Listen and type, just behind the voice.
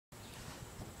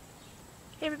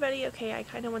Hey everybody, okay, I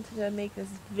kind of wanted to make this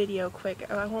video quick.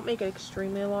 I won't make it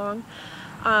extremely long.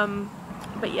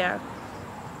 But yeah,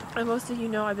 most of you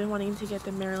know I've been wanting to get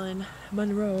the Merlin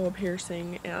Monroe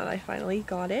piercing, and I finally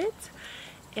got it.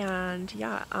 And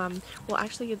yeah, well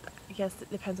actually, I guess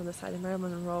it depends on the side. The Merlin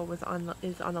Monroe is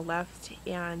on the left,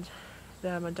 and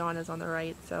the Madonna's on the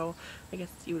right, so I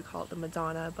guess you would call it the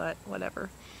Madonna, but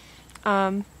whatever.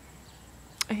 You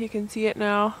can see it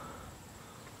now.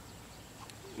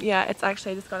 Yeah, it's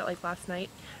actually, I just got it like last night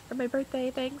for my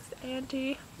birthday. Thanks,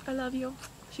 Auntie. I love you.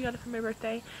 She got it for my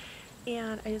birthday,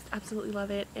 and I just absolutely love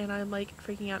it, and I'm like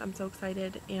freaking out. I'm so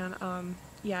excited, and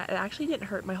yeah, it actually didn't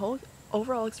hurt. My whole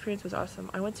overall experience was awesome.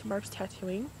 I went to Mark's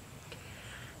Tattooing,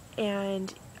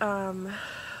 and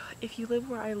if you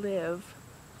live where I live,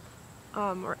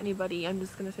 or anybody, I'm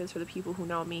just gonna say this for the people who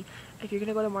know me, if you're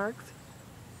gonna go to Mark's,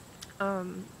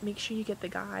 make sure you get the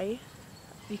guy,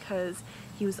 because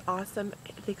he was awesome.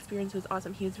 The experience was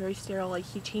awesome. He was very sterile. Like,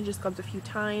 he changed his gloves a few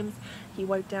times. He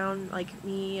wiped down like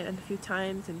me and a few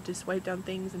times, and just wiped down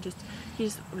things, and he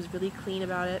just was really clean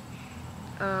about it.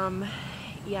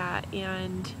 Yeah,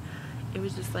 and it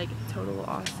was just like total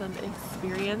awesome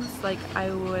experience. Like, I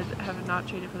would have not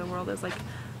traded for the world. It was like,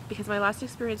 because my last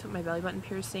experience with my belly button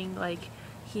piercing, like,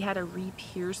 he had to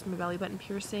re-pierce my belly button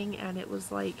piercing, and it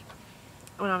was like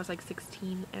when I was like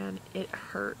 16, and it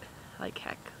hurt like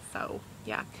heck. So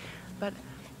yeah, but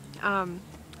I'm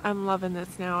loving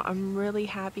this now. I'm really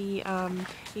happy.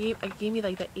 He gave me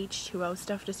like the H2O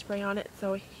stuff to spray on it,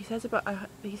 so he says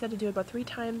he said to do it about 3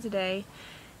 times a day,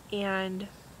 and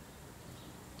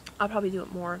I'll probably do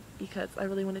it more because I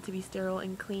really want it to be sterile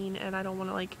and clean, and I don't want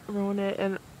to like ruin it.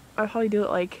 And I'll probably do it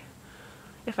like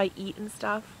if I eat and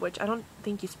stuff, which I don't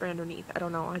think you spray underneath. I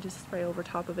don't know, I just spray over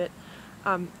top of it.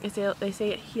 They say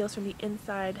it heals from the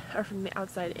inside, or from the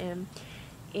outside in.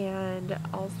 And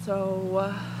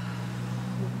also,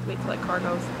 wait till that car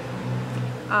goes.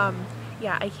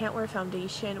 Yeah, I can't wear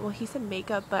foundation. Well, he said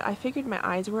makeup, but I figured my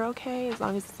eyes were okay as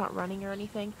long as it's not running or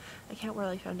anything. I can't wear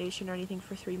like foundation or anything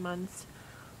for 3 months.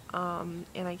 And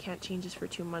I can't change this for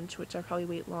 2 months, which I'll probably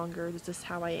wait longer. This is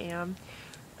how I am,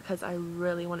 because I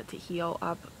really want it to heal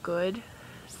up good.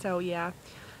 So yeah.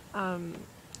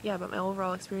 Yeah, but my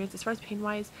overall experience, as far as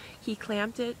pain-wise, he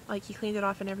clamped it, like he cleaned it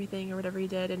off and everything, or whatever he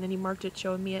did, and then he marked it,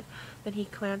 showed me it, then he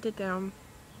clamped it down,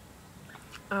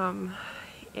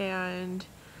 and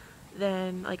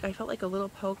then, like, I felt like a little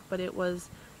poke, but it was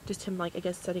just him, like, I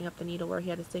guess setting up the needle where he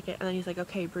had to stick it, and then he's like,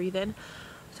 okay, breathe in.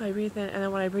 So I breathed in, and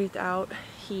then when I breathed out,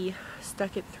 he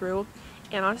stuck it through,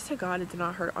 and honest to God, it did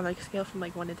not hurt. On like a scale from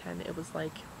like 1 to 10, it was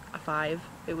like a 5.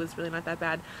 It was really not that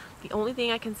bad. The only thing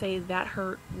I can say that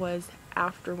hurt was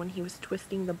after, when he was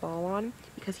twisting the ball on,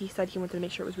 because he said he wanted to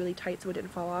make sure it was really tight so it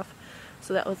didn't fall off.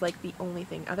 So that was like the only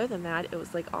thing. Other than that, it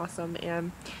was like awesome.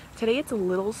 And today it's a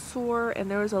little sore, and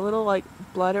there was a little like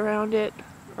blood around it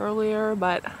earlier,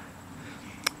 but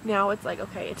now it's like,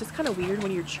 okay. It's just kind of weird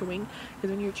when you're chewing, because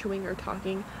when you're chewing or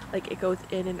talking, like, it goes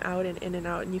in and out and in and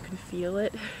out, and you can feel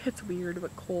it. It's weird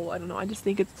but cool. I don't know, I just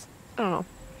think it's, I don't know.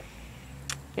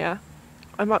 Yeah,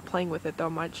 I'm not playing with it though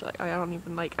much. Like, I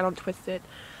don't twist it.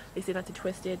 They say not to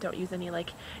twist it. Don't use any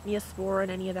like Neosporin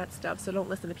and any of that stuff. So don't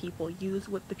listen to people. Use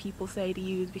what the people say to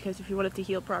use, because if you want it to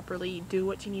heal properly, do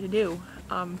what you need to do.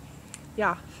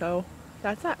 Yeah, so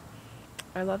that's it.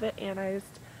 I love it, and I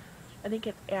think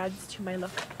it adds to my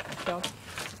look. So,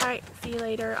 alright, see you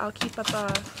later. I'll keep up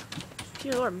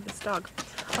dear Lord, this dog.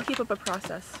 I'll keep up a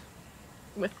process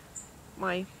with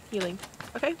my healing.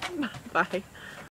 Okay? Bye.